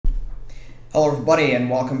Hello everybody and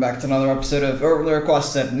welcome back to another episode of Overly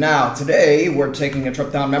Requested. Now, today we're taking a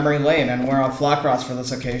trip down memory lane and we're on Flatgrass for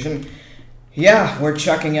this occasion. Yeah, we're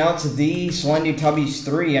checking out the Slendytubbies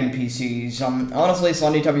 3 NPCs. Honestly,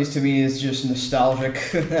 Slendytubbies to me is just nostalgic.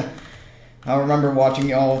 I remember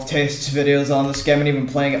watching all of Taste's videos on this game and even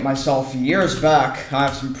playing it myself years back. I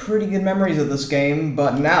have some pretty good memories of this game,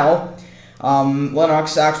 but now,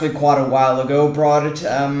 Linux actually quite a while ago brought it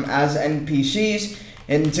as NPCs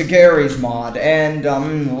into Gary's mod, and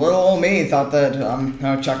little old me thought that,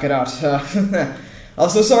 oh, check it out.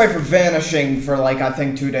 Also, sorry for vanishing for, like, I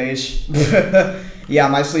think 2 days. Yeah,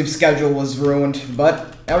 my sleep schedule was ruined,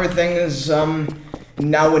 but everything is,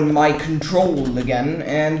 now in my control again,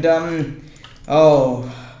 and,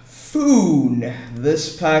 oh, Foon.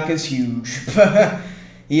 This pack is huge.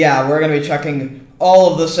 Yeah, we're gonna be checking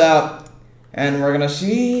all of this out, and we're gonna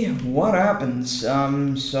see what happens,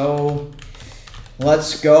 so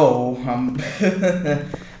let's go.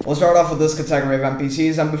 We'll start off with this category of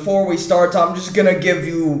NPCs, and before we start, I'm just gonna give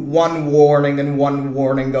you one warning and one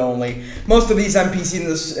warning only. Most of these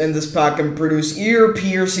NPCs in this pack can produce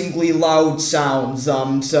ear-piercingly loud sounds,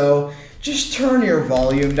 so just turn your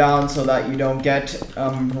volume down so that you don't get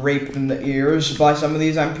raped in the ears by some of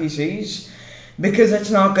these NPCs, because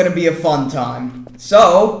it's not gonna be a fun time.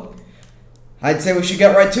 So I'd say we should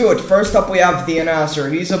get right to it. First up, we have the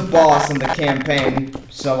Announcer. He's a boss in the campaign.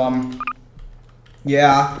 So,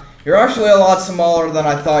 yeah. You're actually a lot smaller than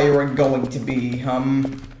I thought you were going to be.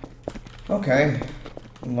 Okay.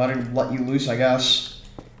 Let you loose, I guess.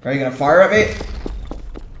 Are you gonna fire at me?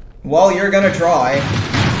 Well, you're gonna try.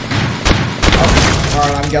 Oh,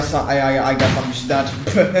 alright, I guess I'm just dead.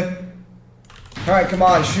 Alright, come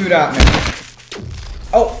on, shoot at me.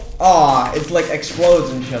 Oh! Aw, it like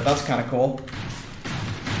explodes and shit. That's kind of cool.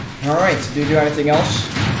 Alright, do you do anything else?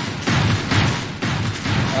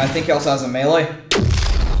 I think he also has a melee.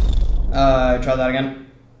 Try that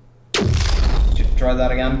again. Try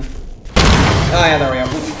that again. Oh yeah, there we go.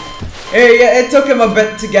 Hey, yeah, it took him a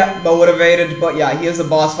bit to get motivated, but yeah, he is a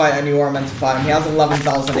boss fight and you are meant to fight him. He has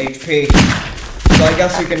 11,000 HP. So I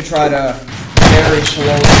guess you can try to very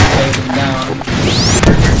slowly take him down.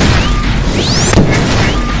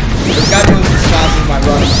 This guy moves as fast as my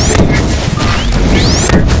running speed.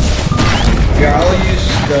 Yeah, I'll use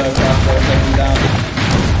the crossbow to take him down.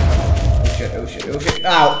 Oh shit, oh shit, oh shit.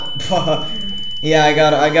 Ow! Yeah, I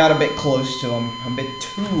got a bit close to him. A bit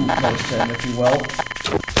too close to him, if you will.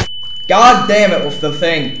 God damn it with the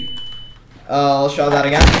thing. Let's try that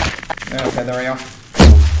again. Okay, there we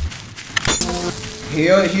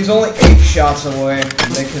go. He's only 8 shots away,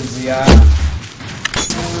 because, yeah.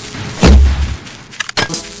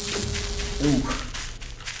 Ooh.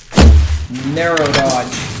 Narrow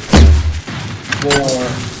dodge. 4, 3,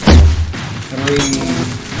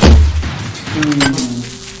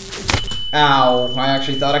 2. Ow. I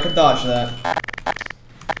actually thought I could dodge that.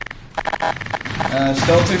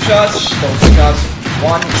 Still 2 shots. Still 2 shots.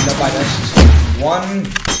 1. Nope, I missed.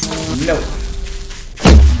 1. Nope.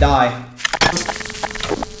 Die.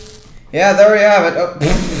 Yeah, there we have it. Oh.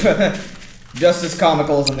 Just as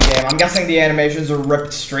comical as in the game. I'm guessing the animations are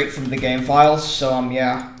ripped straight from the game files, so,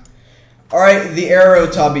 yeah. Alright, the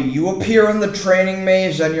Arrow-tubby. You appear in the training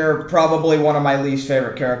maze, and you're probably one of my least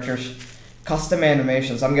favorite characters. Custom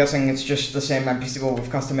animations. I'm guessing it's just the same NPC, but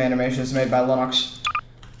with custom animations made by Linux.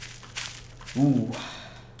 Ooh.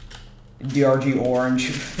 DRG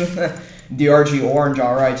Orange. DRG Orange,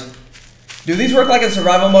 alright. Do these work like in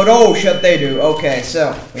survival mode? Oh shit, they do. Okay,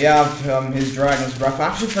 so we have his Dragon's Breath. I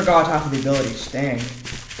actually forgot half of the abilities. Dang.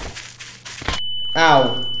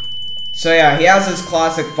 Ow. So yeah, he has his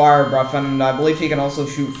classic Fire Breath, and I believe he can also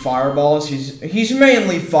shoot fireballs. He's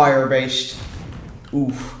mainly fire based.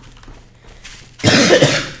 Oof.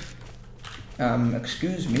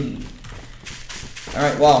 Excuse me.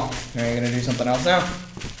 Alright, well, are you gonna do something else now?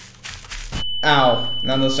 Ow.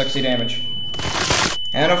 None of the sexy damage.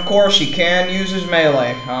 And of course, he can use his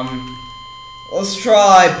melee. Let's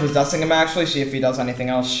try possessing him actually, see if he does anything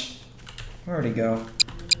else. Where'd he go?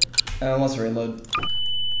 Let's reload.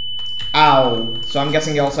 Ow. So I'm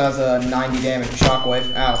guessing he also has a 90 damage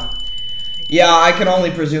shockwave. Ow. Yeah, I can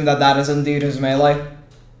only presume that that is indeed his melee.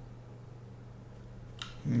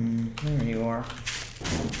 There you are.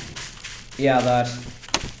 Yeah, that.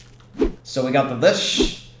 So we got the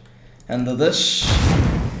this, and the this,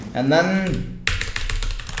 and then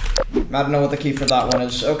I don't know what the key for that one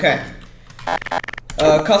is. Okay.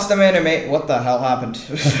 Custom animate. What the hell happened?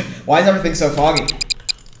 Why is everything so foggy?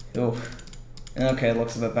 Ooh. Okay, it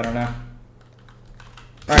looks a bit better now.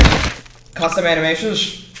 Alright. Custom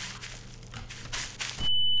animations.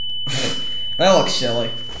 That looks silly.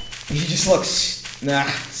 He just looks,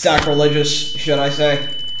 sacrilegious, should I say.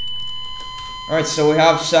 Alright, so we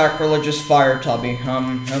have sacrilegious fire tubby.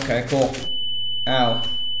 Okay, cool. Ow.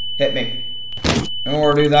 Hit me. And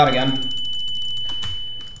we'll do that again.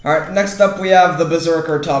 Alright, next up we have the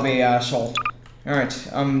berserker tubby asshole. Alright,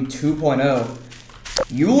 2.0.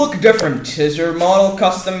 You look different. Is your model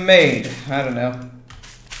custom made? I don't know.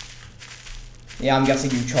 Yeah, I'm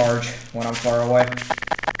guessing you charge when I'm far away.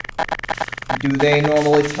 Do they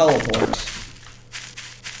normally teleport?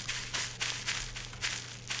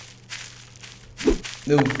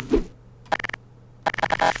 Ooh.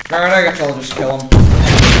 Alright, I guess I'll just kill him.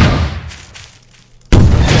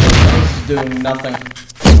 This is doing nothing.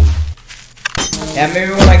 Yeah,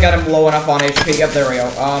 maybe when I get him low enough on HP. Yep, there we go.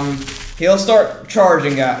 He'll start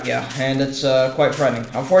charging at ya, and it's quite frightening.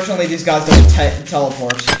 Unfortunately, these guys don't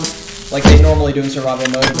teleport like they normally do in survival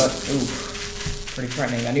mode, but ooh, pretty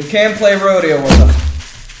frightening. And you can play rodeo with them,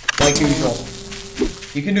 like usual.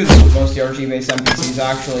 You can do this with most RG-based NPCs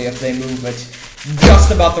actually if they move at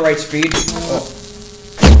just about the right speed. Oh,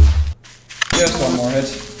 just one more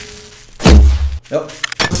hit. Nope.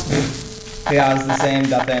 He has the same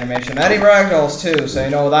death animation. And he ragdolls too, so you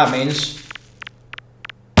know what that means.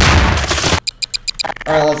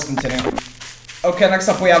 Alright, let's continue. Okay, next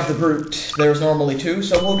up we have the brute. There's normally two,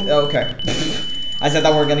 so we'll... Okay. I said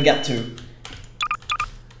that we're gonna get two.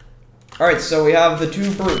 Alright, so we have the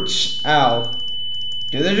two brutes. Ow.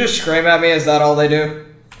 Do they just scream at me? Is that all they do?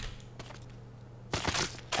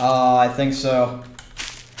 I think so.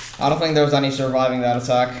 I don't think there's any surviving that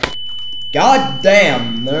attack. God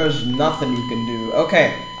damn, there's nothing you can do.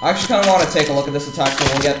 Okay, I actually kind of want to take a look at this attack, so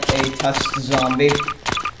we'll get a test zombie.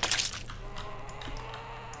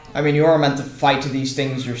 I mean, you are meant to fight these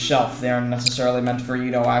things yourself. They aren't necessarily meant for, you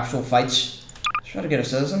know, actual fights. Try to get a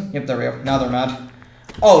citizen. Yep, there we go. Now they're mad.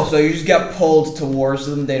 Oh, so you just get pulled towards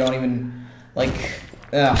them. They don't even, like...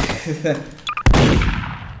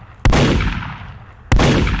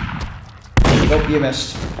 Nope, you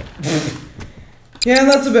missed. Yeah,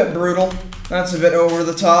 that's a bit brutal. That's a bit over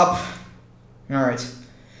the top. Alright.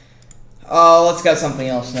 Let's get something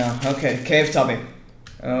else now. Okay, cave tubby.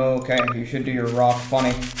 Okay, you should do your rock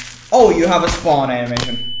funny. Oh, you have a spawn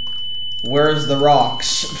animation. Where's the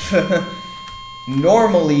rocks?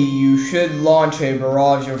 Normally, you should launch a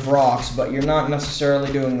barrage of rocks, but you're not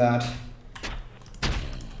necessarily doing that.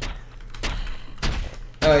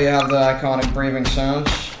 Oh, you have the iconic breathing sounds.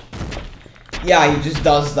 Yeah, he just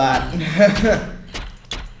does that.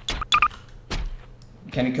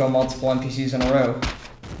 Can you kill multiple NPCs in a row?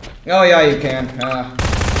 Oh, yeah, you can.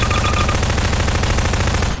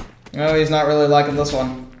 Oh, he's not really liking this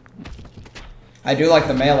one. I do like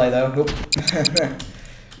the melee, though. Oop.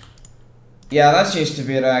 Yeah, that seems to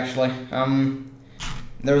be it, actually.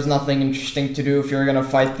 There's nothing interesting to do if you're gonna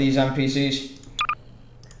fight these NPCs.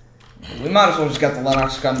 We might as well just get the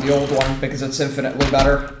Lennox gun, the old one, because it's infinitely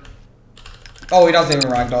better. Oh, he doesn't even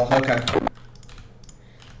ragdoll. Okay.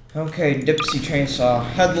 Okay, Dipsy Chainsaw.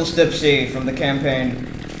 Headless Dipsy from the campaign.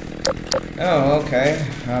 Oh, okay.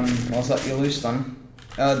 Let's let you loose then.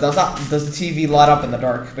 Does the TV light up in the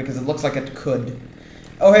dark? Because it looks like it could.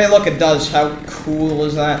 Oh, hey, look, it does. How cool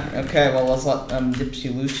is that? Okay, well, let's let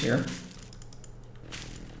Dipsy loose here.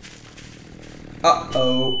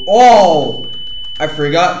 Uh-oh. Oh! I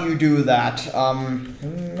forgot you do that.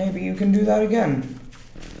 Maybe you can do that again.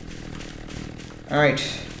 Alright.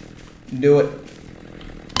 Do it.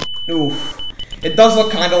 Oof. It does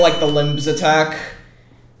look kind of like the Limbs attack.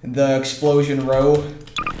 The explosion row.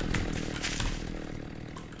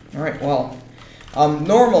 Alright, well.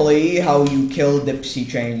 Normally, how you kill Dipsy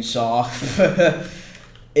Chainsaw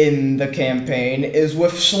in the campaign is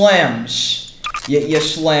with slams. You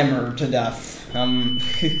slam her to death.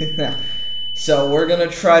 So we're gonna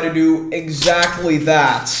try to do exactly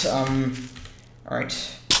that.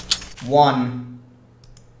 Alright. 1,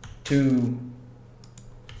 2,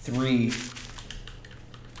 3.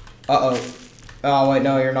 Uh-oh. Oh, wait,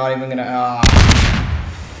 no, you're not even gonna...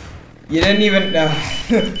 You didn't even...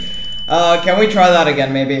 can we try that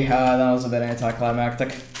again, maybe? That was a bit anticlimactic.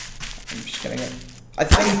 I'm just kidding. I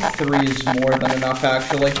think 3 is more than enough,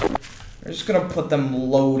 actually. We're just gonna put them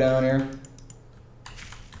low down here.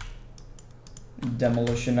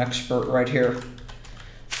 Demolition expert right here.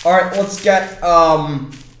 Alright, let's get,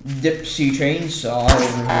 Dipsy Chainsaw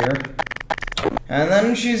over here. And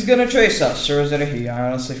then she's gonna chase us, or is it a he? I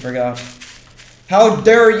honestly forgot. How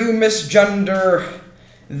dare you misgender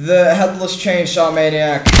the Headless Chainsaw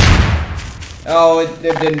Maniac? Oh, it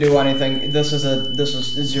didn't do anything. This is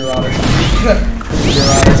 0 out of 0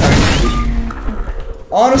 out of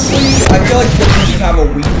 10. Honestly, I feel like Dipsy should have a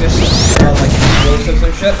weakness, like explosives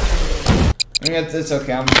and shit. It's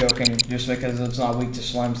okay, I'm joking. Just because it's not weak to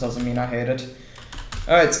slimes doesn't mean I hate it.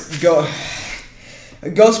 Alright, go.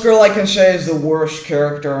 Ghost Girl, I can say, is the worst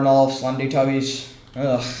character in all of Slendytubbies.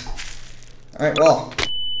 Ugh. Alright, well.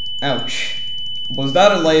 Ouch. Was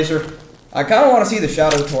that a laser? I kind of want to see the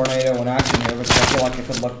Shadow Tornado in action here, because I feel like it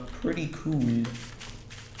could look pretty cool.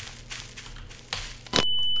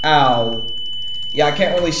 Ow. Yeah, I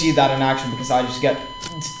can't really see that in action because I just get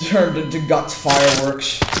turned into guts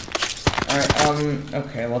fireworks. Alright,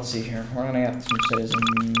 okay, let's see here. We're gonna get some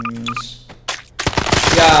citizens.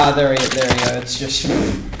 Yeah, there you go. It's just...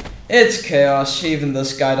 it's chaos. Even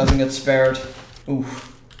this guy doesn't get spared. Oof.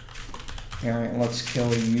 Alright, let's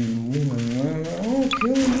kill you. I'll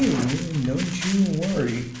kill you. Don't you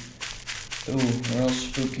worry. Ooh, real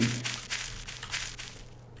spooky.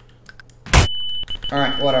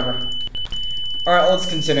 Alright, whatever. Alright, let's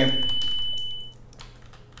continue.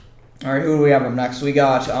 Alright, who do we have up next? We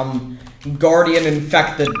got, Guardian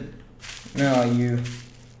Infected. No, you.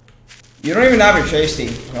 You don't even have your chase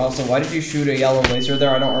team. Also, why did you shoot a yellow laser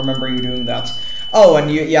there? I don't remember you doing that. Oh,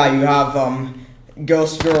 and you have,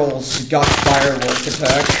 Ghost Girl's gut firework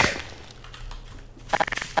attack.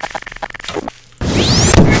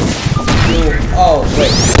 Ooh, oh,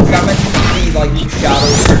 wait. Is that meant to be, like,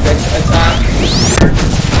 shadow attack?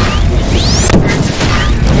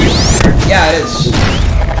 Yeah, it is.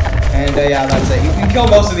 And, yeah, that's it. You can kill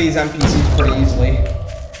most of these NPCs pretty easily.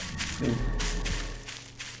 Ooh.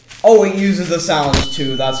 Oh, it uses the sounds,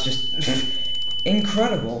 too. That's just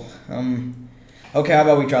incredible. Okay, how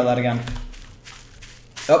about we try that again?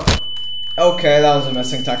 Oh. Okay, that was a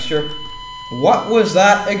missing texture. What was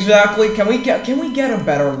that exactly? Can we get a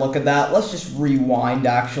better look at that? Let's just rewind,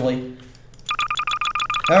 actually.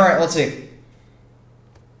 Alright, let's see.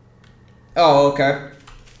 Oh, okay.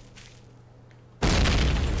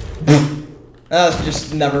 That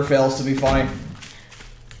just never fails to be funny.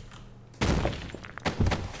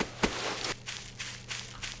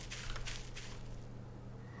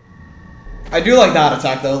 I do like that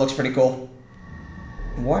attack though, it looks pretty cool.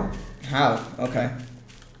 What? How? Okay.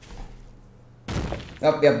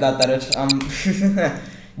 Oh, yep, that is.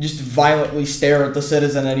 Just violently stare at the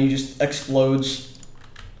citizen and he just explodes.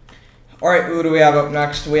 Alright, who do we have up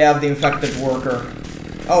next? We have the infected worker.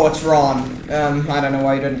 Oh, it's Ron. I don't know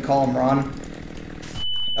why you didn't call him Ron.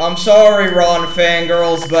 I'm sorry, Ron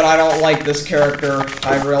fangirls, but I don't like this character.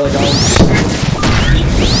 I really don't.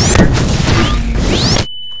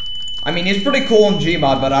 I mean, he's pretty cool in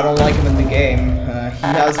GMOD, but I don't like him in the game. He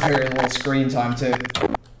has very little screen time, too.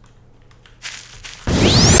 He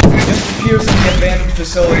just appears in the abandoned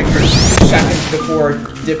facility for 2 seconds before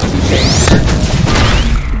Dipsy chase.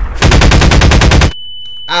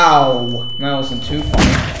 Ow. That wasn't too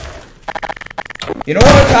funny. You know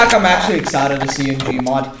what attack I'm actually excited to see in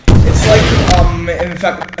GMOD? It's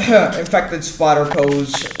like, infected spider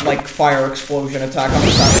pose, like, fire explosion attack. I'm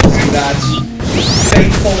excited to see that.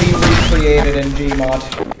 Faithfully recreated in GMOD.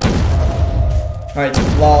 Alright,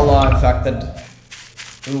 Lala infected.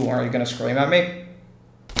 Ooh, are you gonna scream at me?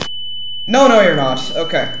 No, you're not.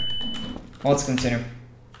 Okay. Let's continue.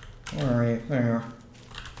 Where are you? There you are.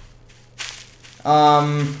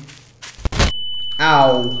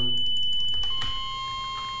 Ow.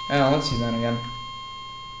 Oh, let's see that again.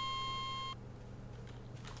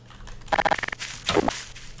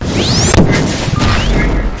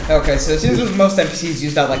 Okay, so it seems that most NPCs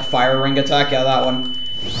use that, like, fire ring attack. Yeah, that one.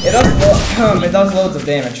 It does loads of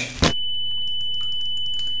damage.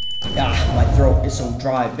 Ah, my throat is so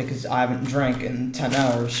dry because I haven't drank in 10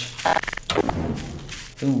 hours.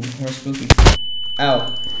 Ooh, more spooky.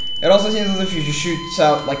 Ow. It also seems as if you just shoots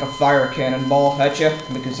out, like, a fire cannonball at you,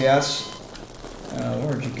 because yes.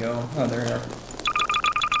 Where'd you go? Oh, there you are.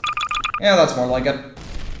 Yeah, that's more like it.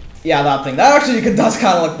 Yeah, that thing. That actually does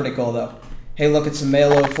kind of look pretty cool, though. Hey, look, it's a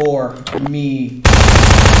Malo 4. Me.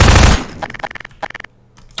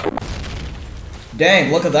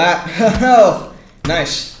 Dang, look at that. Oh,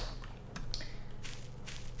 nice.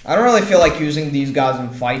 I don't really feel like using these guys in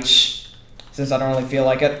fights, since I don't really feel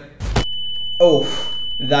like it. Oh,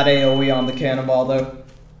 that AoE on the cannonball, though.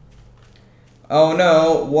 Oh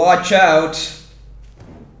no, watch out.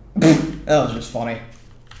 That was just funny.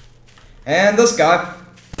 And this guy.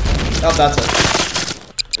 Oh, that's it.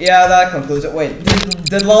 Yeah, that concludes it. Wait,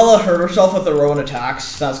 did Lala hurt herself with her own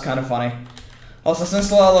attacks? That's kind of funny. Also,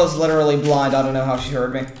 since Lala's literally blind, I don't know how she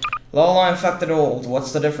heard me. Lala infected old.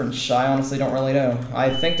 What's the difference? I honestly don't really know. I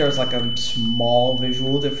think there's like a small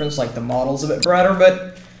visual difference, like the model's a bit brighter,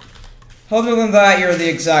 but other than that, you're the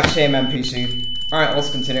exact same NPC. Alright, let's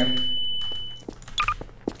continue.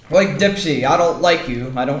 Like Dipsy, I don't like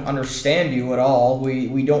you. I don't understand you at all.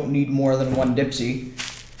 We don't need more than one Dipsy.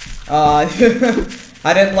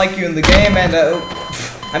 I didn't like you in the game, and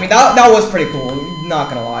I mean that was pretty cool. Not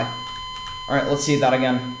gonna lie. All right, let's see that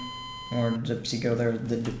again. Where did Dipsy go? There,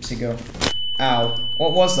 the Dipsy go. Ow!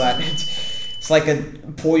 What was that? It's like a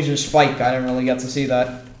poison spike. I didn't really get to see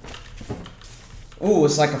that. Ooh,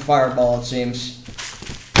 it's like a fireball. It seems.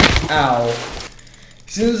 Ow!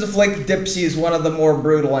 Seems as if like Dipsy is one of the more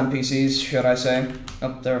brutal NPCs, should I say?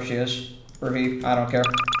 Oh, there she is. Or he. I don't care.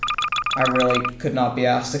 I really could not be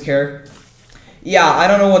asked to care. Yeah, I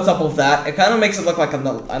don't know what's up with that. It kind of makes it look like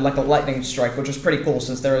a lightning strike, which is pretty cool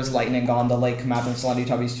since there is lightning on the lake map in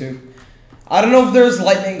Slendytubbies 2. I don't know if there's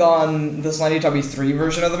lightning on the Slendytubbies 3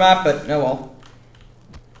 version of the map, but oh well.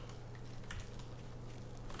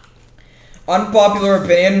 Unpopular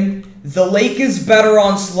opinion. The lake is better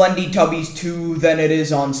on Slendytubbies 2 than it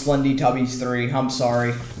is on Slendytubbies 3. I'm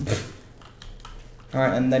sorry.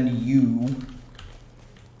 Alright, and then you.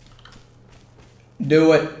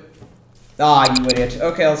 Do it. Ah, you idiot.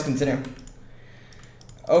 Okay, let's continue.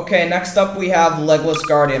 Okay, next up we have Legless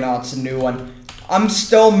Guardian. Oh, it's a new one. I'm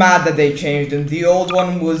still mad that they changed him. The old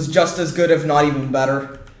one was just as good, if not even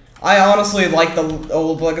better. I honestly like the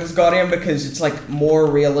old Legless Guardian because it's like more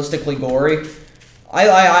realistically gory.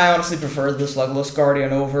 I honestly prefer this Legless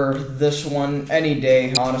Guardian over this one any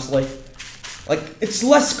day, honestly. Like, it's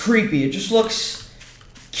less creepy. It just looks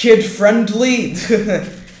kid-friendly.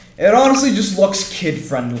 It honestly just looks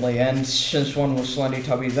kid-friendly, and since when was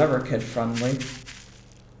Slendytubbies ever kid-friendly?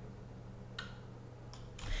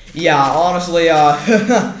 Yeah, honestly,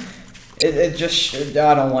 it just,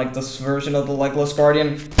 I don't like this version of the Legless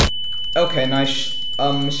Guardian. Okay, nice,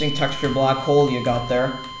 missing texture black hole you got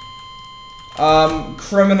there.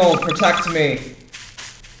 Criminal, protect me.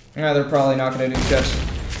 Yeah, they're probably not gonna do shit.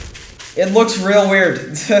 It looks real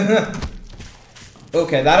weird.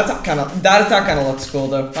 Okay, that attack kinda looks cool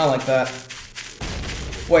though. I like that.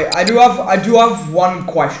 Wait, I do have one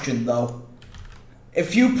question though.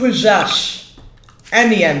 If you possess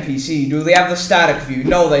any NPC, do they have the static view?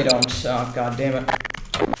 No, they don't. Oh, god damn it.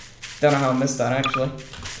 Don't know how I missed that actually.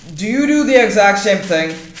 Do you do the exact same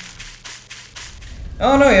thing?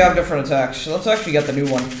 Oh no, you have different attacks. Let's actually get the new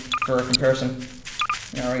one for a comparison.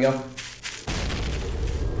 There we go.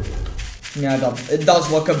 Yeah, it does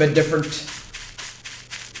look a bit different.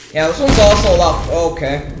 Yeah, this one's also a lot.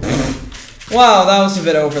 Okay. Wow, that was a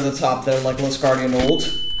bit over the top there, like Legless Guardian old.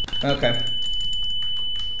 Okay.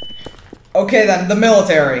 Okay then, the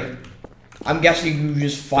military. I'm guessing you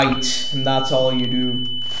just fight, and that's all you do.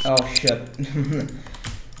 Oh shit.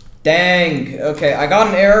 Dang. Okay, I got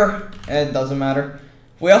an error. It doesn't matter.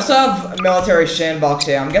 We also have a military sandbox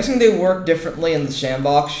here. I'm guessing they work differently in the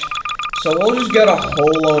sandbox. So we'll just get a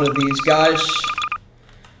whole load of these guys.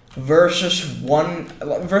 Versus one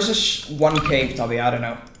cave tubby, I don't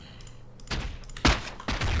know.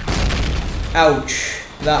 Ouch.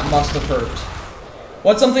 That must have hurt.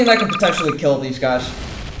 What's something that could potentially kill these guys?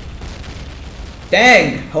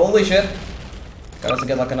 Dang! Holy shit. Got us to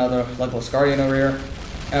get like another Legless Guardian over here.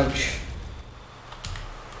 Ouch.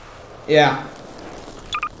 Yeah.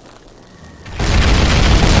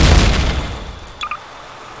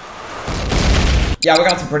 Yeah, we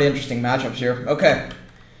got some pretty interesting matchups here. Okay.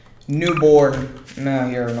 Newborn. Nah,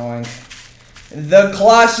 you're annoying. The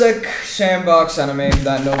classic sandbox enemy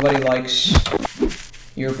that nobody likes.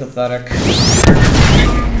 You're pathetic.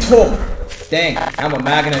 Oh, dang, I'm a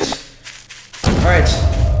magnet. Alright.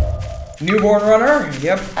 Newborn runner.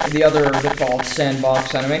 Yep, the other default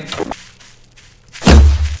sandbox enemy.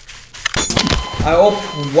 I hope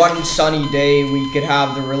one sunny day we could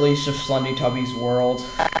have the release of Slendytubbies World.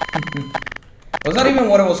 Was that even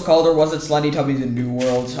what it was called, or was it Slendytubbies A New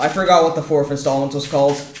World? I forgot what the 4th installment was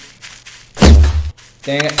called.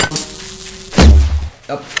 Dang it.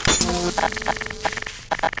 Oh.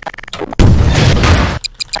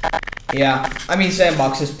 Yeah, I mean,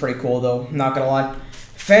 Sandbox is pretty cool, though, not gonna lie.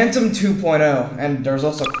 Phantom 2.0, and there's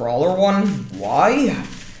also Crawler 1. Why?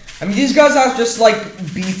 I mean, these guys are just, like,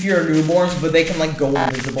 beefier newborns, but they can, like, go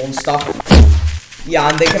invisible and stuff. Yeah,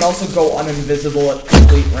 and they can also go uninvisible at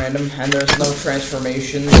complete random, and there's no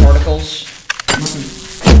transformation particles.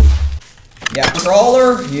 Yeah,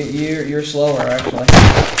 Crawler, you're slower, actually.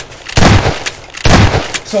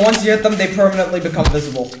 So once you hit them, they permanently become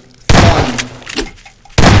visible. Fun.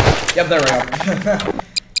 Yep, there we go.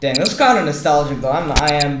 Dang, this is kind of nostalgic, though.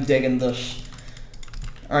 I am digging this.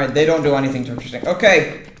 Alright, they don't do anything too interesting.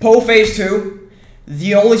 Okay, Poe Phase 2.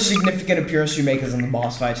 The only significant appearance you make is in the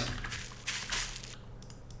boss fight.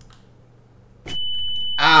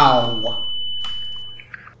 Ow.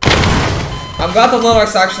 I'm I'm glad the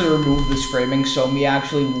Linux actually removed the screaming, so me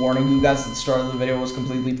actually warning you guys at the start of the video was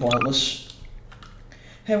completely pointless.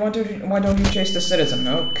 Hey, why don't you chase the citizen?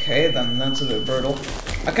 Okay, then that's a bit brutal.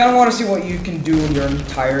 I kind of want to see what you can do in your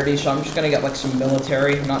entirety, so I'm just gonna get like some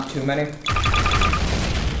military, not too many.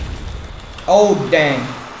 Oh, dang.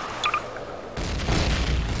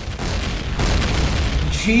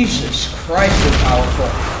 Jesus Christ, you're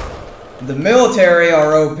powerful. The military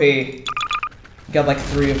are OP. Got like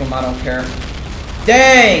 3 of them, I don't care.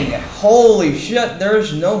 Dang! Holy shit,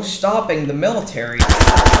 there's no stopping the military.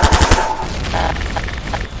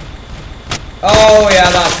 Oh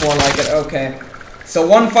yeah, that's more like it, okay. So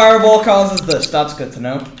 1 fireball causes this, that's good to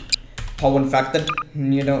know. Hull infected.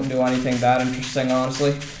 You don't do anything that interesting,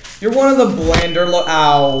 honestly. You're one of the blander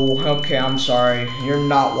ow, okay, I'm sorry. You're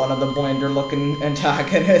not one of the blander looking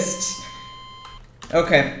antagonists.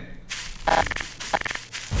 Okay.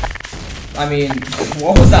 I mean,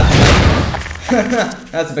 what was that?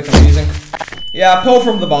 That's a bit confusing. Yeah, pull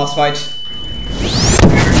from the boss fight.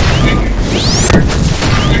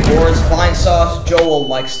 Or as Fine Sauce Joel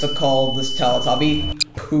likes to call this Teletubby,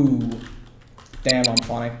 poo. Damn, I'm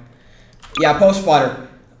funny. Yeah, post spider.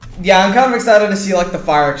 Yeah, I'm kind of excited to see like the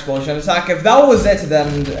fire explosion attack. If that was it,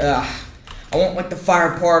 then I want like the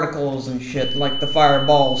fire particles and shit, like the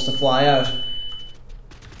fireballs to fly out.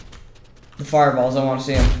 The fireballs, I want to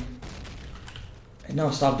see them. No,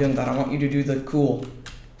 stop doing that. I want you to do the cool.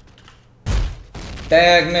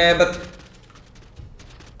 Dagnabbit.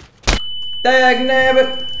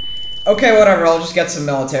 Dagnabbit. Okay, whatever. I'll just get some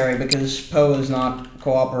military because Poe is not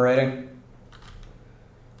cooperating.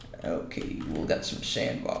 Okay, we'll get some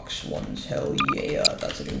sandbox ones. Hell yeah,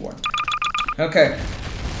 that's a new one. Okay.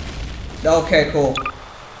 Okay, cool.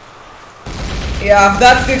 Yeah, if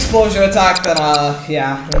that's the explosion attack, then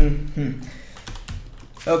yeah.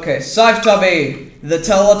 Okay, Scythe-tubby. The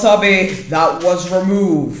Teletubby that was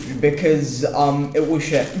removed because, it was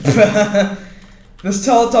shit. This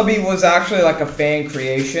Teletubby was actually like a fan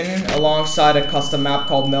creation alongside a custom map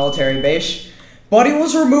called Military Base. But he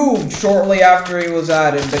was removed shortly after he was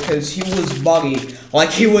added because he was buggy.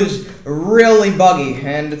 Like, he was really buggy,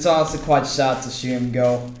 and it's honestly quite sad to see him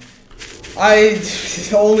go.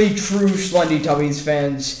 Only true Slendytubbies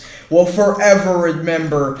fans will forever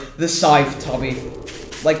remember the Scythe-tubby.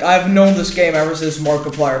 Like, I've known this game ever since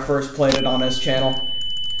Markiplier first played it on his channel.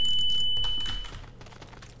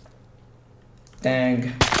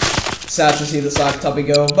 Dang. Sad to see the Scythe-tubby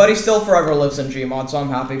go, but he still forever lives in GMOD, so I'm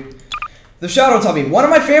happy. The Shadow-tubby, one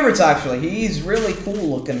of my favorites, actually. He's really cool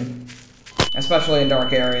looking. Especially in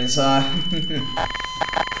dark areas. Alright,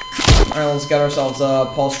 let's get ourselves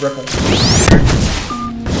a Pulse Rifle.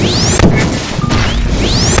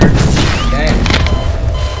 Dang.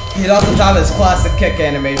 He doesn't have his classic kick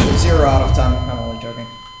animation. 0 out of 10. I'm only joking.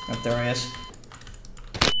 Oh, there he is.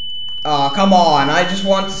 Aw, come on. I just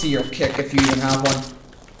want to see your kick if you even have one.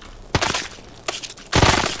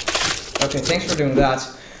 Okay, thanks for doing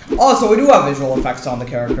that. Also, we do have visual effects on the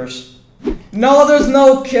characters. No, there's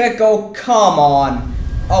no kick. Oh, come on.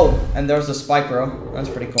 Oh, and there's the spike row. That's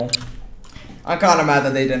pretty cool. I'm kind of mad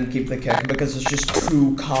that they didn't keep the kick because it's just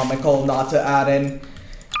too comical not to add in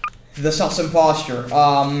the sus imposture.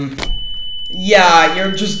 Yeah,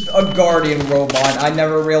 you're just a guardian robot. I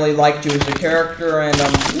never really liked you as a character, and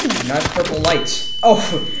ooh, nice purple lights. Oh,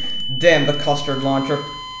 damn, the custard launcher.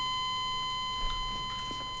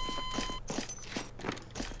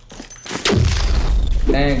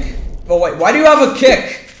 Dang. Oh wait, why do you have a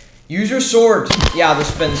kick? Use your sword. Yeah, the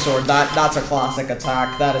spin sword. That's a classic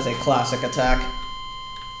attack. That is a classic attack.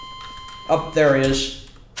 Up there he is.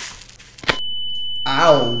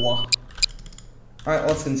 Ow. Alright,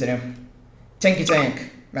 let's continue. Tinky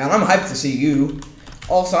Tank. Man, I'm hyped to see you.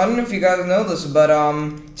 Also, I don't know if you guys know this, but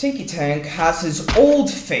Tinky Tank has his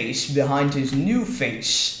old face behind his new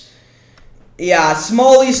face. Yeah,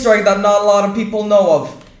 small Easter egg that not a lot of people know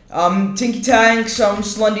of. Tinky Tank's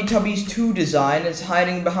Slendytubbies 2 design is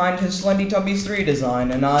hiding behind his Slendytubbies 3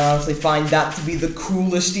 design, and I honestly find that to be the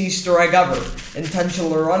coolest Easter egg ever.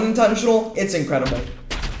 Intentional or unintentional, it's incredible.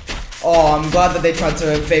 Oh, I'm glad that they tried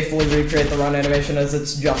to faithfully recreate the run animation, as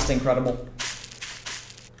it's just incredible.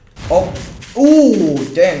 Oh, ooh,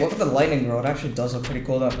 dang, look at the lightning road. It actually does look pretty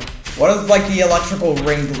cool though. What does like the electrical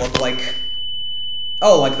ring look like?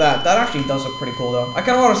 Oh, like that. That actually does look pretty cool though. I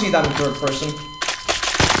kind of want to see that in third person.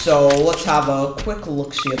 So let's have a quick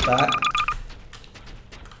look-see at that.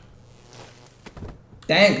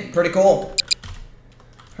 Dang, pretty cool.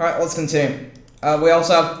 Alright, let's continue. We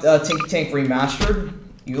also have Tinky Tank Remastered.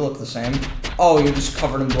 You look the same. Oh, you're just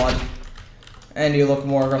covered in blood. And you look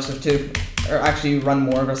more aggressive too. Or actually, you run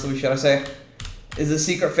more aggressively, should I say. Is the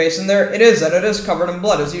secret face in there? It is, and it is covered in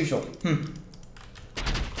blood as usual.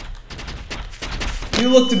 You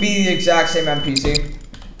look to be the exact same NPC.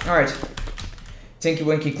 Alright. Tinky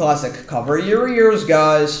Winky Classic. Cover your ears,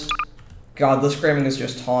 guys. God, the screaming is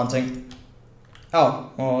just haunting.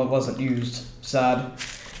 Oh, well, it wasn't used. Sad.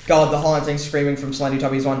 God, the haunting screaming from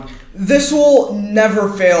Slendytubbies 1. This will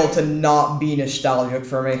never fail to not be nostalgic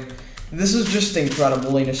for me. This is just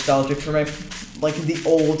incredibly nostalgic for me. Like the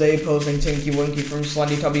old day posing Tinky Winky from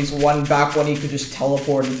Slendytubbies 1 back when he could just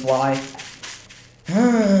teleport and fly.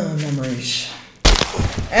 Memories.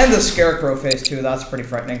 And the Scarecrow face too, that's pretty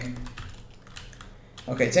frightening.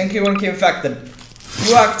 Okay, Tinky Winky infected.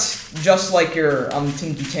 You act just like your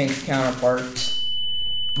Tinky Tank counterpart,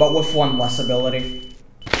 but with one less ability.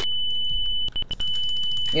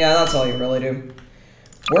 Yeah, that's all you really do.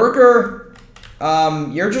 Worker,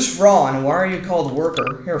 you're just raw, and why are you called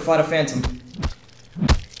Worker? Here, fight a Phantom.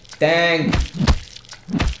 Dang.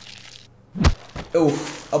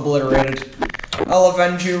 Oof, obliterated. I'll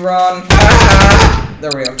avenge you, Ron. Ah!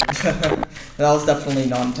 There we go. That was definitely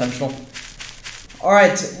not intentional.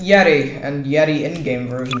 Alright, Yeti, and Yeti in-game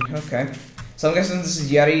version. Okay. So I'm guessing this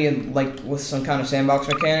is Yeti, like, with some kind of sandbox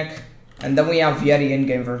mechanic. And then we have Yeti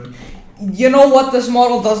in-game version. You know what? This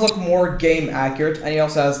model does look more game accurate, and he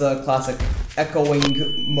also has the classic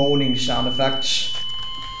echoing, moaning sound effects.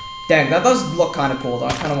 Dang, that does look kind of cool, though.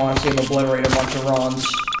 I kind of want to see him obliterate a bunch of Rons.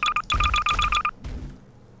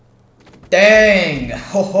 Dang!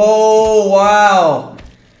 Ho ho! Wow!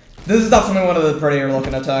 This is definitely one of the prettier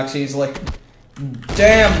looking attacks, easily.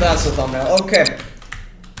 Damn, that's the thumbnail. Okay.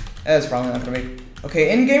 It's probably not gonna be.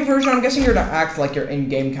 Okay, in-game version, I'm guessing you're gonna act like your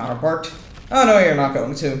in-game counterpart. Oh, no, you're not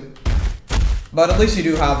going to. But at least you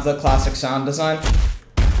do have the classic sound design.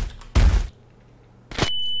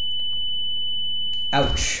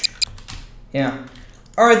 Ouch. Yeah.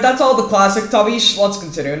 Alright, that's all the classic Tubbies. Let's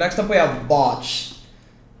continue. Next up we have bots.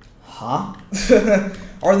 Huh?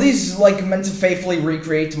 Are these, like, meant to faithfully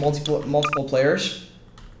recreate multiple players?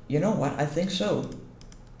 You know what? I think so.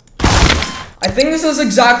 I think this is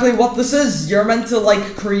exactly what this is. You're meant to,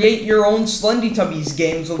 like, create your own Slendytubbies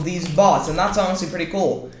games with these bots, and that's honestly pretty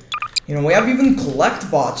cool. You know, we have even collect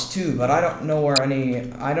bots too, but I don't know where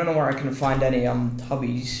I can find any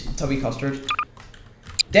Tubby Custard.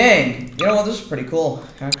 Dang, you know what, this is pretty cool.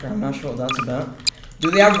 Hacker, I'm not sure what that's about. Do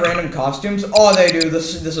they have random costumes? Oh, they do.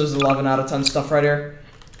 This is 11 out of 10 stuff right here.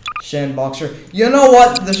 Shan Boxer. You know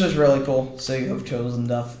what? This is really cool. So you have chosen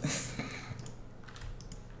death.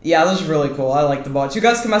 Yeah, this is really cool. I like the bots. You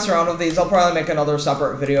guys can mess around with these. I'll probably make another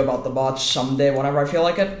separate video about the bots someday whenever I feel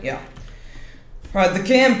like it. Yeah. Alright, the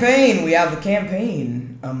campaign. We have the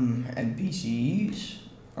campaign. NPCs.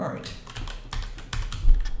 Alright.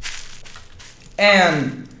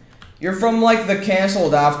 And you're from, like, the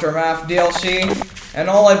canceled Aftermath DLC, and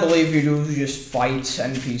all I believe you do is just fight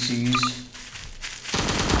NPCs.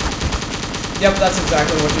 Yep, that's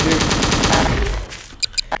exactly what you do.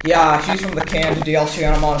 Yeah, she's from the canned DLC,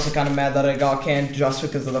 and I'm honestly kind of mad that it got canned just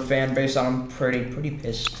because of the fan base, and I'm pretty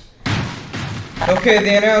pissed. Okay,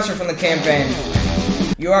 the announcer from the campaign.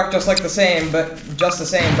 You act just the same, but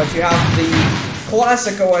you have the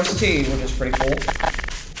classic OST, which is pretty cool.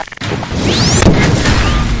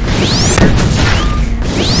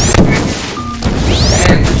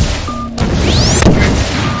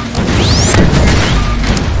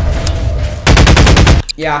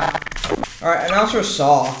 Yeah. Alright, announcer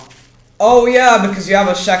Saw. Oh yeah, because you have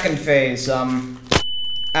a second phase.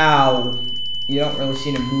 Ow. You don't really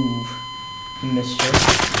seem to move, mister.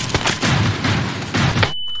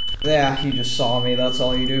 Yeah, you just saw me, that's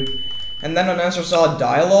all you do. And then announcer Saw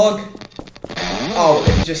dialogue. Oh,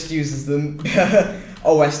 it just uses the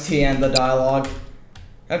OST and the dialogue.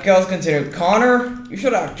 Okay, let's continue. Connor, you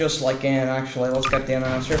should act just like Anne, actually. Let's get the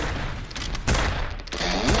announcer.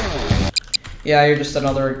 Yeah, you're just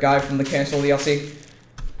another guy from the cancel DLC.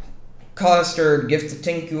 Custard, gift the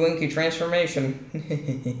Tinky Winky transformation.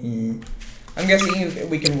 I'm guessing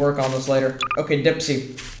we can work on this later. Okay,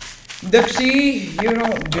 Dipsy. Dipsy, you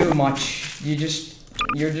don't do much. You're just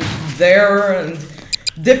there, and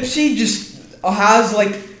Dipsy just has,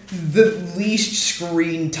 like, the least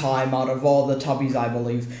screen time out of all the Tubbies, I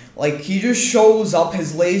believe. Like, he just shows up,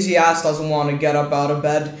 his lazy ass doesn't want to get up out of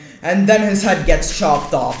bed, and then his head gets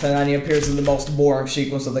chopped off, and then he appears in the most boring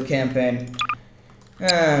sequence of the campaign.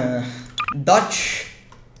 Dutch,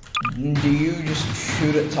 do you just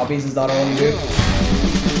shoot at Tubbies? Is that all you do?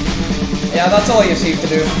 Yeah, that's all you seem to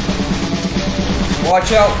do.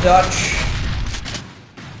 Watch out, Dutch.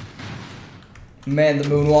 Man, the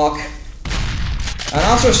moonwalk. And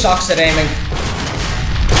also sucks at aiming.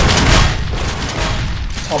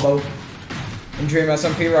 Tubbo. Dream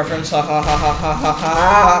SMP reference. Ha ha ha ha ha ha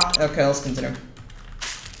ha. Okay, let's continue.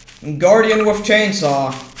 Guardian with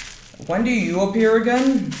chainsaw. When do you appear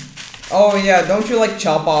again? Oh yeah, don't you like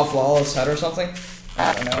chop off Lawless' head or something?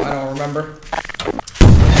 I don't know, I don't remember.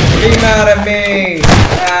 Be mad at me!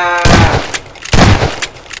 Ah!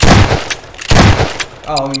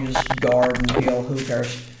 Oh, you just guard and heal, who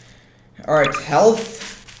cares? Alright, health.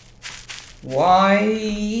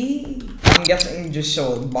 Why? I'm guessing just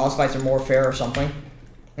so boss fights are more fair or something.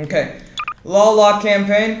 Okay. Lawlock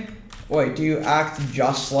campaign. Wait, do you act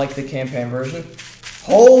just like the campaign version?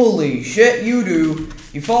 Holy shit, you do.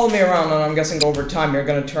 You follow me around and I'm guessing over time you're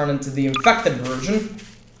gonna turn into the infected version.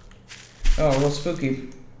 Oh, real spooky.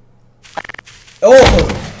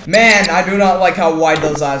 Oh, man, I do not like how wide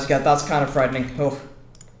those eyes get. That's kind of frightening. Oh.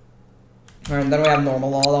 Alright, then we have normal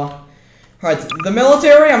Lala. Alright, the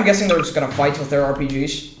military, I'm guessing they're just gonna fight with their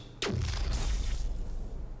RPGs.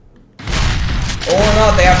 Or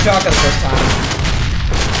not, they have shotguns this time.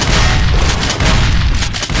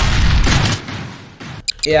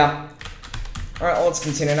 Yeah. Alright, let's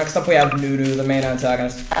continue. Next up we have Nudu, the main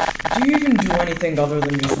antagonist. Do you even do anything other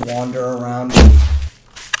than just wander around?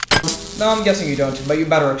 No, I'm guessing you don't, but you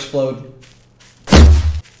better explode.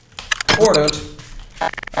 Or don't.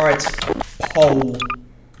 Alright, Poe.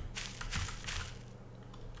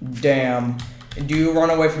 Damn. Do you run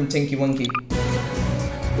away from Tinky Winky?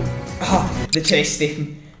 Ah, the chase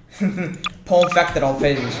theme. Poe infected all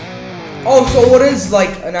phases. Oh, so it is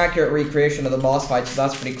like an accurate recreation of the boss fight, so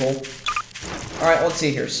that's pretty cool. Alright, let's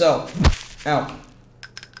see here. So, ow.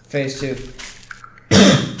 Phase 2.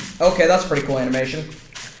 Okay, that's pretty cool animation.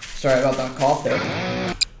 Sorry about that cough there.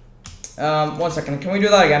 1 second. Can we do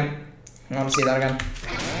that again? I want to see that again.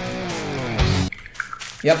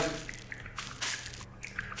 Yep.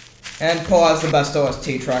 And Poe has the best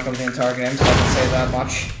OST track of the entire game, so I can say that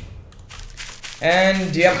much.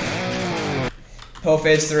 And, yep. Poe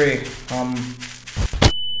phase 3.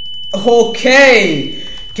 Okay!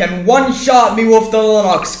 Can one-shot me with the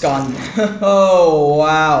Linux gun. Oh,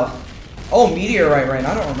 wow. Oh, Meteorite Rain.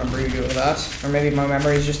 I don't remember you doing that. Or maybe my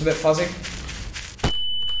memory is just a bit fuzzy.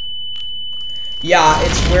 Yeah,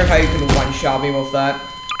 it's weird how you can one-shot me with that.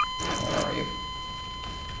 Where are you?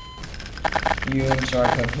 You,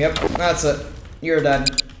 sorry. Yep, that's it. You're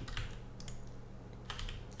dead.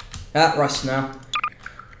 At rest now.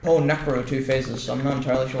 Poe Necro 2 phases. I'm not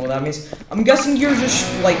entirely sure what that means. I'm guessing you're just,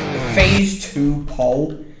 like, phase 2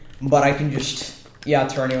 Poe. But I can just, yeah,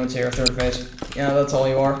 turn you into your 3rd phase. Yeah, that's all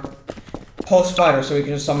you are. Poe Spider, so we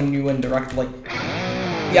can just summon you in directly.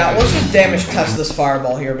 Yeah, let's just damage test this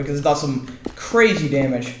fireball here, because it does some crazy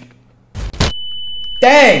damage.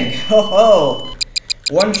 Dang! Ho ho!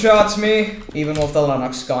 One-shots me, even with the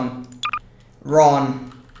Linux gun.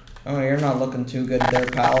 Ron. Oh, you're not looking too good there,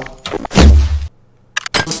 pal.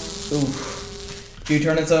 Oof. Do you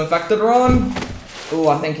turn into infected, Ron? Ooh,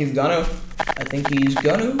 I think he's gonna. I think he's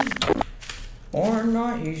gonna. Or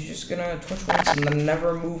not, he's just gonna twitch once and then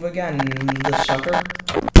never move again, the sucker.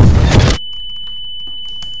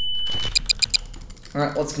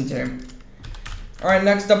 Alright, let's continue. Alright,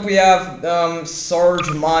 next up we have, Sarge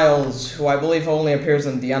Miles, who I believe only appears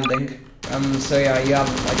in the ending. So yeah, you have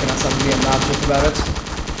like an SMG and that's just about it.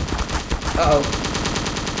 Uh-oh.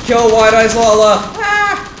 Kill White Eyes Lala!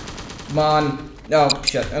 Ah! Come on. Oh,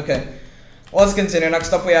 shit, okay. Let's continue.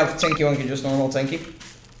 Next up we have Tinky Winky, just normal Tinky.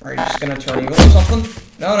 Are you just gonna turn evil or something?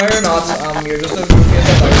 No, no, you're not. You're just as goofy as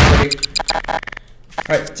I thought you would be.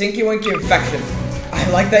 Alright, Tinky Winky Infection. I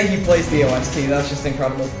like that he plays the OST, that's just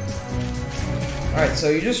incredible. Alright, so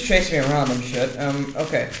you just chase me around and shit.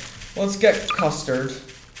 Okay. Let's get Custard.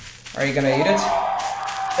 Are you gonna eat it?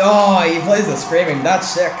 Oh, he plays the screaming, that's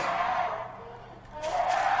sick.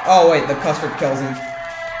 Oh wait, the Custard kills him.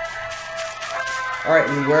 Alright,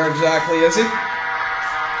 and where exactly is he?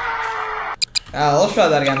 Let's try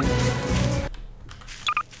that again.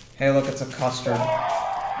 Hey, look, it's a Custard.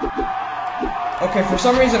 Okay, for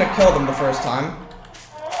some reason it killed him the first time.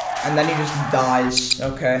 And then he just dies.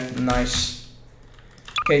 Okay, nice.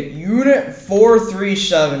 Okay, Unit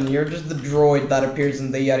 437. You're just the droid that appears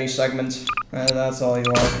in the Yeti segment. That's all you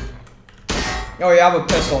are. Oh, you have a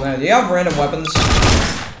pistol now. Do you have random weapons?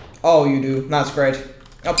 Oh, you do. That's great.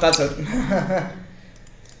 Oh, that's it.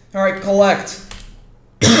 Alright, collect.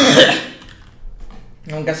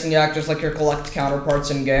 I'm guessing you act just like your collect counterparts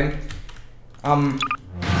in game.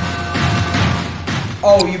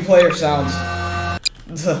 Oh, you play your sounds.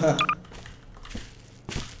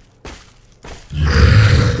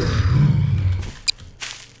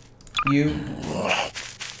 You.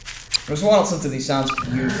 There's one else into these sounds.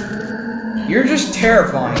 You. You're just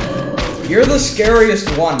terrifying. You're the scariest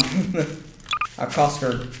one. A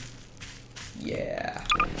custard. Yeah.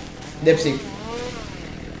 Dipsy.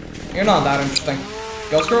 You're not that interesting.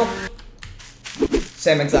 Ghost Girl?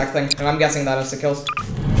 Same exact thing, and I'm guessing that is the kills.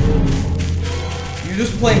 You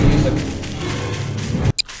just play music.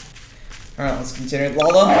 Alright, let's continue.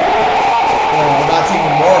 Lala? Oh, that's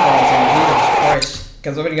even more haunting. Jesus Christ.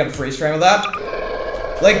 Can somebody get a freeze frame of that?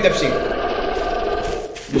 Lake Dipsy.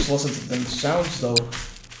 Just listen to them sounds, though.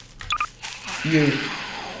 You.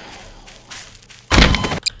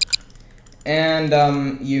 And,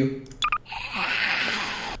 you.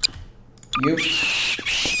 You.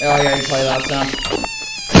 Oh, yeah, you play that sound.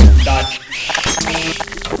 Die.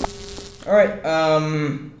 Alright,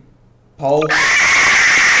 Poe.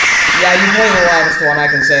 Yeah, you play the loudest one, I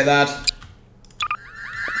can say that.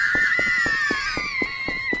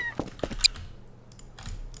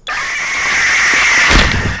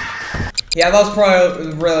 Yeah, that was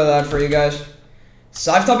probably really loud for you guys.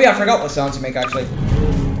 Slendytubby, I forgot what sounds to make, actually.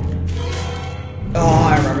 Oh,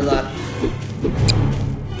 I remember that.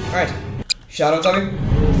 Alright. Shadow-tubby.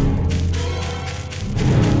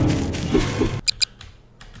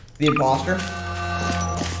 The imposter.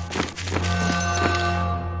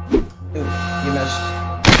 Ooh, you missed.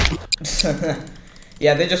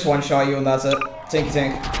 Yeah, they just one-shot you and that's it. Tinky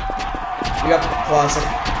Tink. Yep, classic.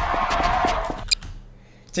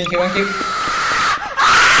 Tinky Winky.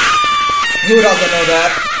 Who doesn't know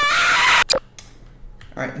that?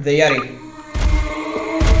 Alright, the Yeti.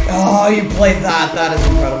 Oh, you played that. That is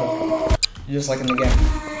incredible. Just like in the game.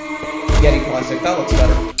 Yeti classic. That looks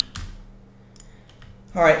better.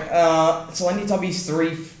 Alright, Slendytubbies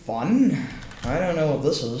 3 fun? I don't know what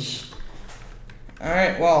this is.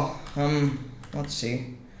 Alright, well, let's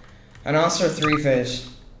see. Announcer 3 phase.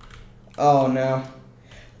 Oh no.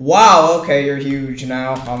 Wow, okay, you're huge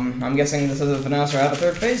now. I'm guessing this is an announcer at the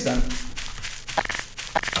 3rd phase then.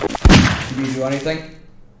 Did you do anything?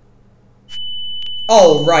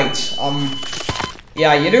 Oh, right.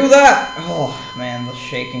 Yeah, you do that? Oh, man, the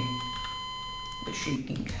shaking. The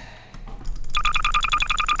shaking.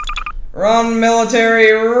 Run,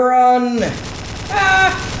 military, run!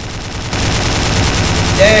 Ah!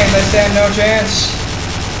 Dang, they stand no chance.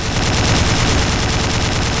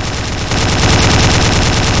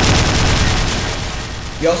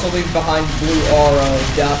 You also leave behind blue aura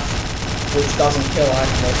of death, which doesn't kill,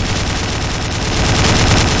 actually.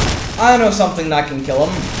 I know something that can kill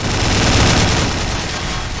him.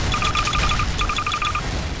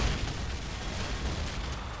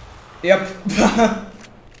 Yep.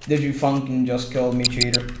 Did you fucking just kill me,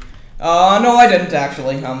 cheater? No, I didn't,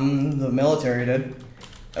 actually. The military did.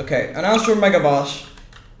 Okay, announcer Mega Boss.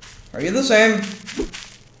 Are you the same?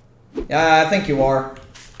 Yeah, I think you are.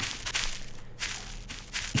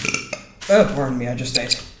 Oh, pardon me, I just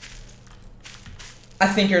ate. I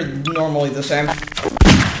think you're normally the same.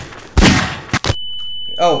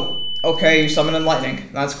 Oh, okay, you summon in lightning.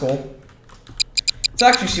 That's cool. Let's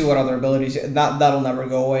actually see what other abilities. That'll never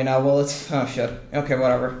go away now, will it? Oh shit. Okay,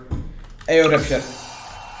 whatever. Ayo dipshit.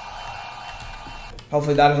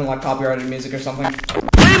 Hopefully that isn't like copyrighted music or something.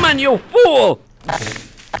 Hey man, you fool!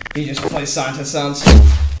 He just plays scientist sounds.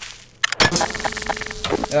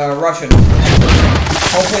 Russian.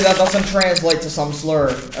 Hopefully that doesn't translate to some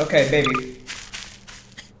slur. Okay, baby.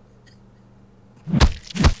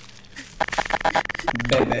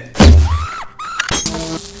 Baby.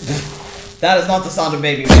 That is not the sound a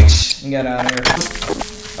baby makes. Get out of here.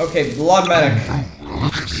 Okay, Blood Medic.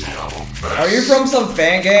 Are you from some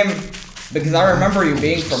fan game? Because I remember you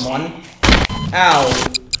being from one. Ow.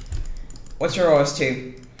 What's your OST?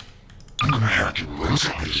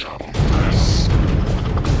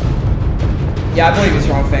 Yeah, I believe he's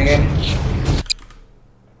from a fan game.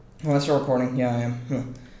 Oh, that's a recording. Yeah, I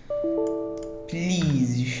am.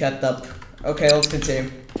 Please, shut up. Okay, let's continue.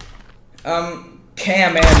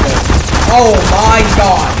 Cam Ando. Oh my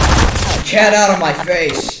god! Get out of my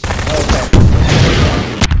face! Okay.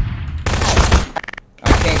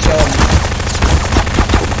 I can't kill him.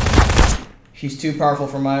 She's too powerful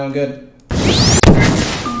for my own good. Oh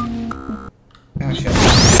shit.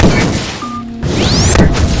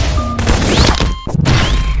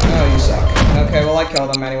 Oh, you suck. Okay, well I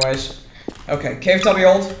killed them anyways. Okay, Cave Tubby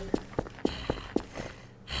Old.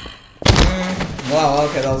 Wow,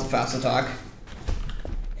 okay, that was a fast attack.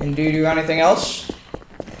 And do you do anything else?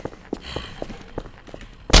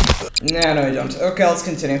 Nah, no, you don't. Okay, let's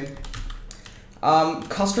continue.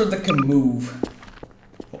 Custard that can move.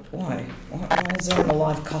 Why? Why is there an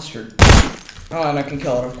alive custard? Oh, and I can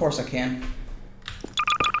kill it. Of course I can.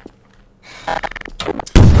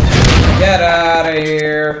 Get out of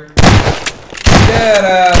here. Get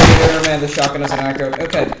out of here. Man, the shotgun isn't accurate.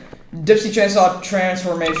 Okay. Dipsy Chainsaw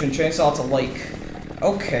Transformation. Chainsaw to Lake.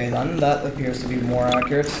 Okay, then. That appears to be more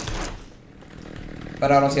accurate.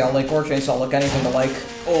 But I don't see how Lake or Chainsaw look anything alike.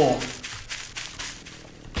 Oh.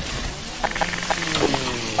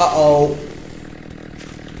 Uh-oh.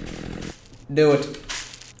 Do it.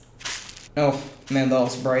 Oh, man, that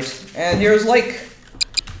was bright. And here's Lake.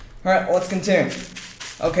 Alright, let's continue.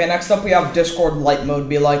 Okay, next up we have Discord light mode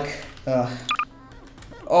be like.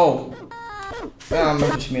 Oh. I'm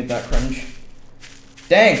gonna just mute that cringe.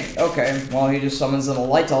 Dang, okay. Well, he just summons in a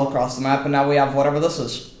light all across the map, and now we have whatever this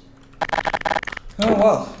is. Oh,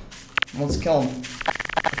 well. Let's kill him.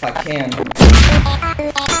 If I can.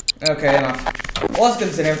 Okay, enough. Well, let's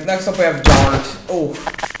continue. Next up we have Guard. Oh.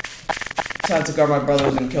 Time to guard my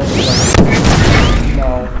brothers and kill them.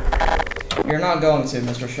 No. You're not going to,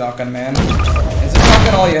 Mr. Shotgun Man. Is it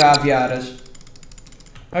shotgun all you have? Yeah, it is.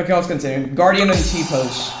 Okay, let's continue. Guardian and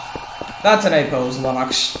T-pose. That's an A-pose,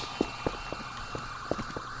 Lennox.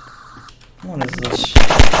 What is this?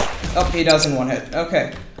 Oh, he does in one hit.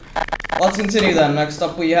 Okay. Let's continue then. Next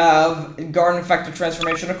up we have Guard Infected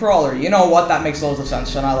Transformation to Crawler. You know what? That makes loads of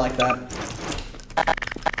sense, and I like that.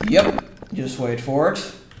 Yep. Just wait for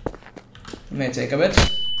it. It may take a bit.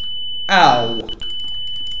 Ow.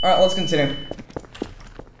 Alright, let's continue.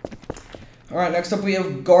 Alright, next up we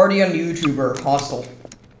have Guardian YouTuber Hostile.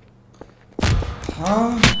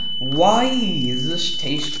 Huh? Why is this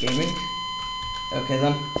Taste Gaming? Okay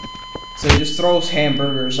then. So he just throws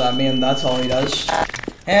hamburgers at me and that's all he does.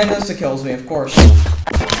 And this kills me, of course.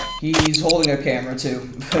 He's holding a camera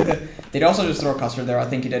too. Did he also just throw custard there? I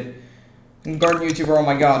think he did. Guardian YouTuber, oh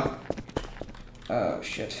my god. Oh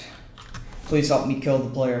shit. Please help me kill the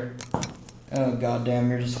player. Oh god damn,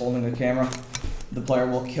 you're just holding a camera. The player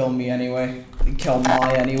will kill me anyway. Kill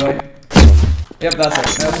my anyway. Yep, that's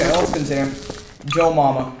it. Okay, let's continue. Joe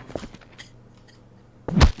Mama.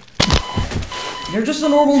 You're just a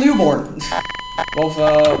normal newborn. Both,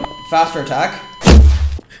 faster attack.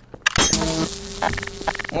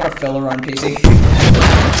 What a filler on PC.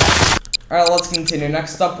 Alright, let's continue.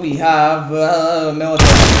 Next up we have, military.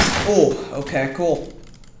 Oh, okay, cool.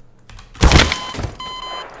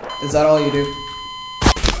 Is that all you do?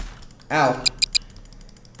 Ow.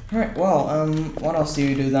 Alright, well, what else do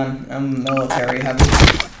you do then? Military heavy.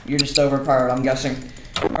 You're just overpowered, I'm guessing.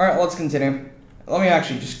 Alright, let's continue. Let me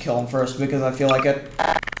actually just kill him first, because I feel like it.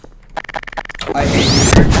 I hate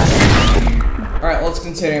you. Alright, let's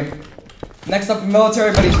continue. Next up,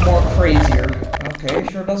 military, but he's more crazier. Okay,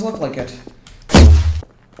 sure does look like it.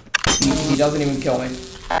 He doesn't even kill me.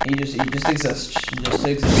 He just exists. He just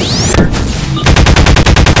exists.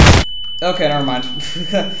 Okay, never mind.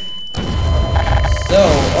 So,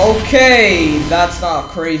 okay, that's not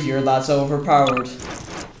crazier, that's overpowered.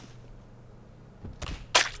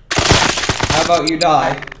 How about you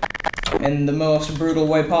die? In the most brutal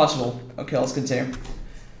way possible. Okay, let's continue.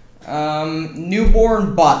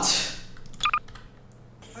 Newborn butt.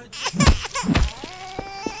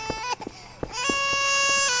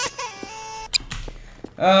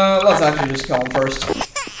 Let's actually just kill him first.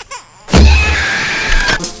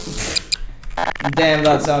 Damn,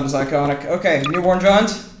 that sounds iconic. Okay, newborn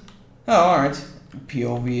giant. Oh, alright.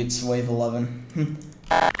 POV, it's wave 11.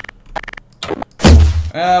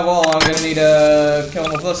 Well, I'm gonna need to kill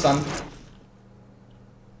him with this then.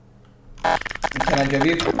 Can I give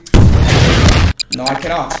you? No, I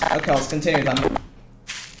cannot. Okay, let's continue then.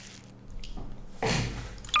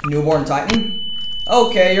 Newborn Titan?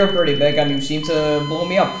 Okay, you're pretty big and you seem to blow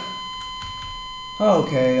me up.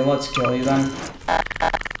 Okay, let's kill you then.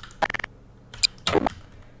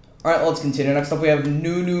 Alright, let's continue. Next up we have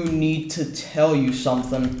Nunu need to tell you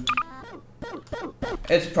something.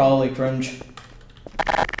 It's probably cringe.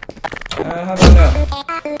 How about no?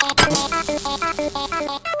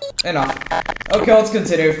 Enough. Okay, let's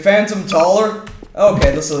continue. Phantom Taller.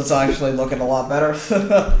 Okay, this is actually looking a lot better.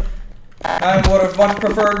 I would have much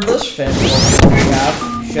preferred this Phantom we have.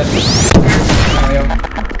 Shit. There we go.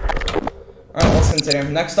 Alright, let's continue.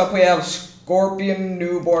 Next up we have Scorpion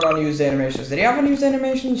Newborn Unused Animations. Did he have unused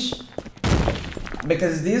animations?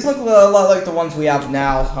 Because these look a lot like the ones we have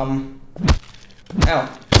now. Ow. Ow.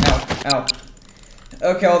 Ow.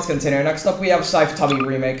 Okay, let's continue. Next up we have Slendytubbies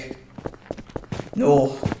remake.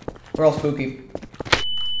 No. We're all spooky.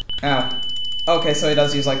 Ow. Okay, so he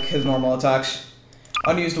does use like his normal attacks.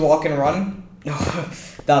 Unused walk and run.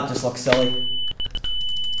 That just looks silly.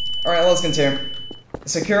 Alright, let's continue.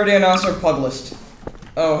 Security announcer pug list.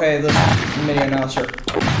 Oh hey, this mini announcer.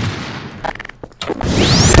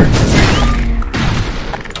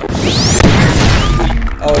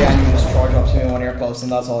 Oh yeah, and you just charge up to me when you're close,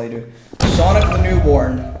 and that's all you do. Sonic the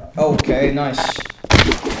Newborn. Okay, nice.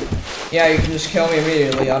 Yeah, you can just kill me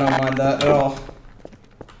immediately. I don't mind that at all.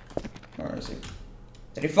 Where is he?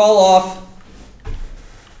 Did he fall off?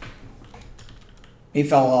 He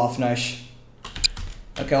fell off. Nice.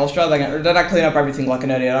 Okay, let's try that again. Or did I clean up everything like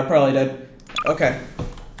an idiot? I probably did. Okay.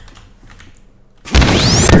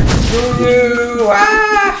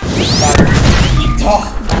 Oh,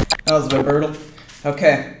 that was a bit brutal.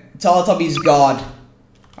 Okay. Teletubbies God.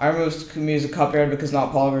 I removed music copyright because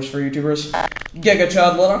not polygons for YouTubers. Giga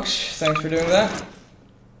Chad Linux, thanks for doing that.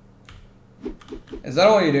 Is that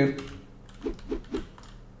all you do?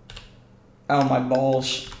 Oh, my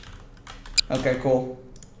balls. Okay, cool.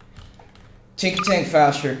 Tinky Tank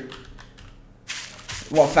faster.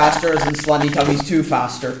 What, faster as in Slendytubbies 2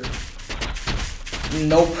 faster?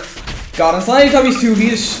 Nope. God, in Slendytubbies 2,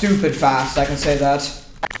 he is stupid fast, I can say that.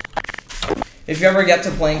 If you ever get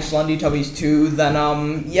to playing Slendytubbies 2, then,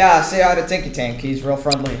 yeah, say hi to Tinky Tank. He's real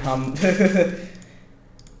friendly.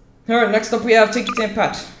 Alright, next up we have Tinky Tank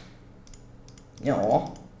Pet.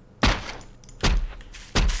 Aww.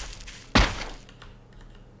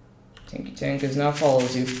 Tinky Tank is now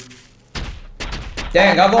follows you.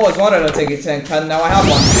 Dang, I've always wanted a Tinky Tank Pet, now I have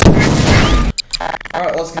one.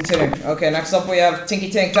 Alright, let's continue. Okay, next up we have Tinky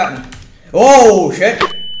Tank Titan. Oh, shit!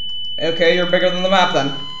 Okay, you're bigger than the map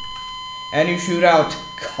then. And you shoot out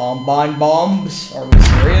combine bombs? Are we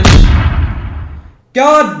serious?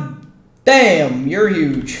 God damn, you're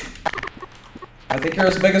huge. I think you're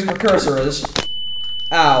as big as Precursor is.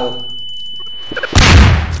 Ow.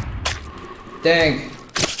 Dang.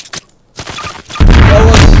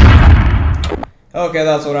 Okay,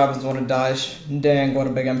 that's what happens when it dies. Dang, what a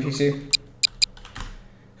big NPC.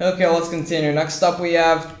 Okay, let's continue. Next up we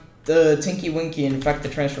have the Tinky Winky infect the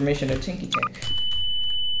transformation of Tinky Tank.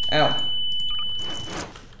 Ow.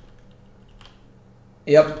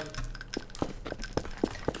 Yep.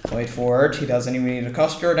 Wait for it. He doesn't even need a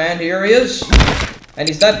custard, and here he is. And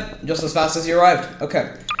he's dead, just as fast as he arrived.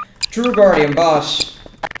 Okay. True Guardian, boss.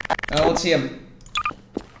 Let's see him.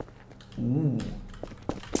 Ooh.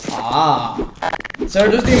 Ah. So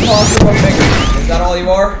just the imposter but bigger. Is that all you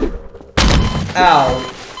are? Ow.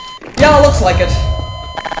 Yeah, it looks like it.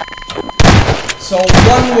 So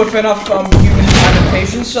one with enough human time and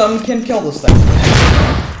patience can kill this thing.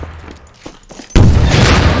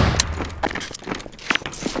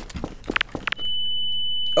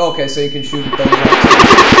 Okay, so you can shoot those out.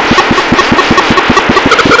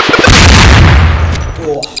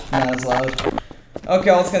 Cool. Not as loud.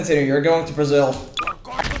 Okay, let's continue. You're going to Brazil.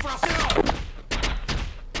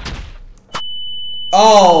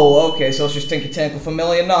 Oh, okay, so it's just Tinky Tank with a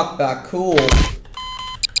million knockback. Cool.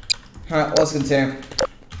 Alright, let's continue.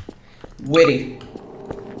 Witty.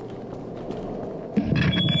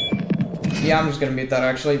 Yeah, I'm just gonna mute that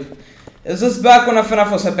actually. Is this back when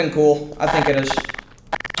FNF was hip and cool? I think it is.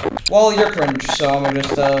 Well, you're cringe, so I'm gonna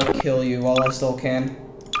just kill you while I still can.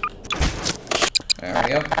 There we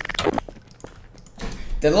go.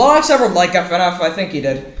 Did Lox ever like FNF? I think he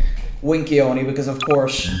did. Winky only, because of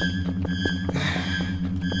course.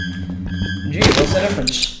 Gee, what's the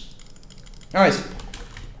difference? Alright.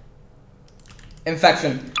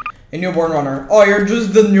 Infection. A newborn runner. Oh, you're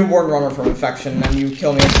just the newborn runner from Infection, and you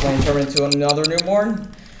kill me and explain turn into another newborn?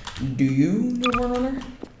 Do you, newborn runner?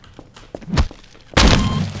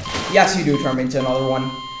 Yes, you do turn me into another one.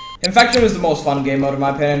 Infection was the most fun game mode in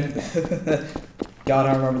my opinion. God,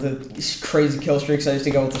 I remember the crazy kill streaks I used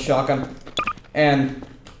to go with the shotgun. And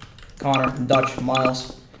Connor, Dutch,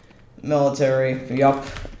 Miles. Military, yup.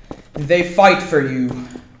 They fight for you.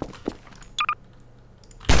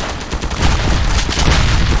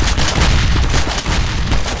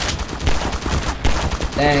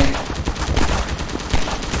 Dang.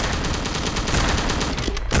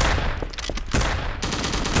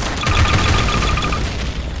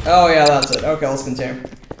 Oh yeah, that's it. Okay, let's continue.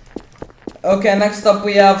 Okay, next up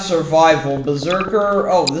we have Survival. Berserker.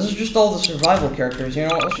 Oh, this is just all the survival characters. You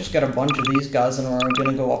know what? Let's just get a bunch of these guys and we're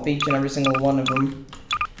gonna go up each and every single one of them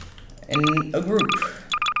in a group.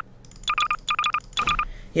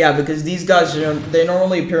 Yeah, because these guys, they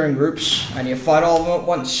normally appear in groups and you fight all of them at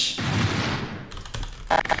once.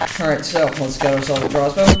 Alright, so let's get ourselves a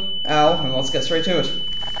crossbow. Ow, and let's get straight to it.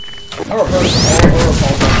 Or a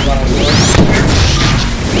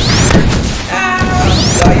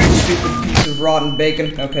die, you stupid piece of rotten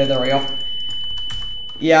bacon. Okay, there we go.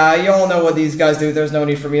 Yeah, you all know what these guys do. There's no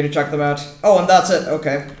need for me to check them out. Oh, and that's it.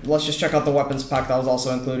 Okay, let's just check out the weapons pack that was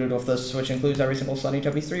also included with this, which includes every single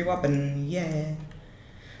Slendytubbies 3 weapon. Yeah.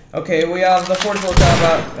 Okay, we have the 44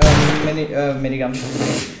 caliber minigun,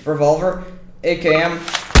 revolver, AKM,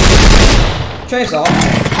 chainsaw,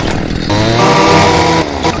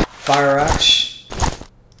 fire axe,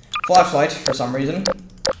 Flashlight, for some reason.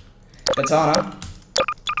 Katana.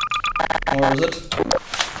 Or is it?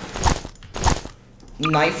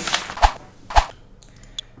 Knife.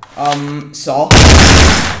 Saw.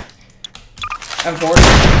 M40.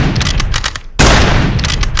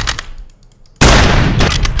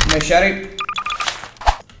 Machete.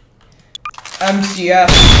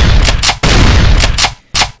 MCF.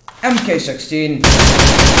 MK16.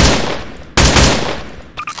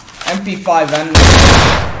 MP5N.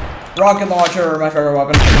 Rocket launcher, my favorite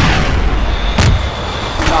weapon.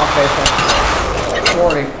 Not faithful.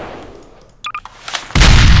 40.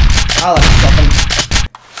 I like this weapon.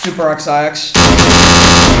 Super XIX.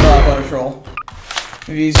 Control.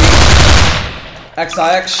 VZ.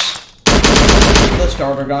 XIX. The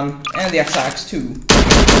starter gun. And the XIX-2.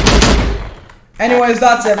 Anyways,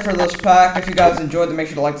 that's it for this pack. If you guys enjoyed, then make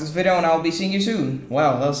sure to like this video, and I'll be seeing you soon.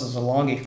 Wow, this is a longie.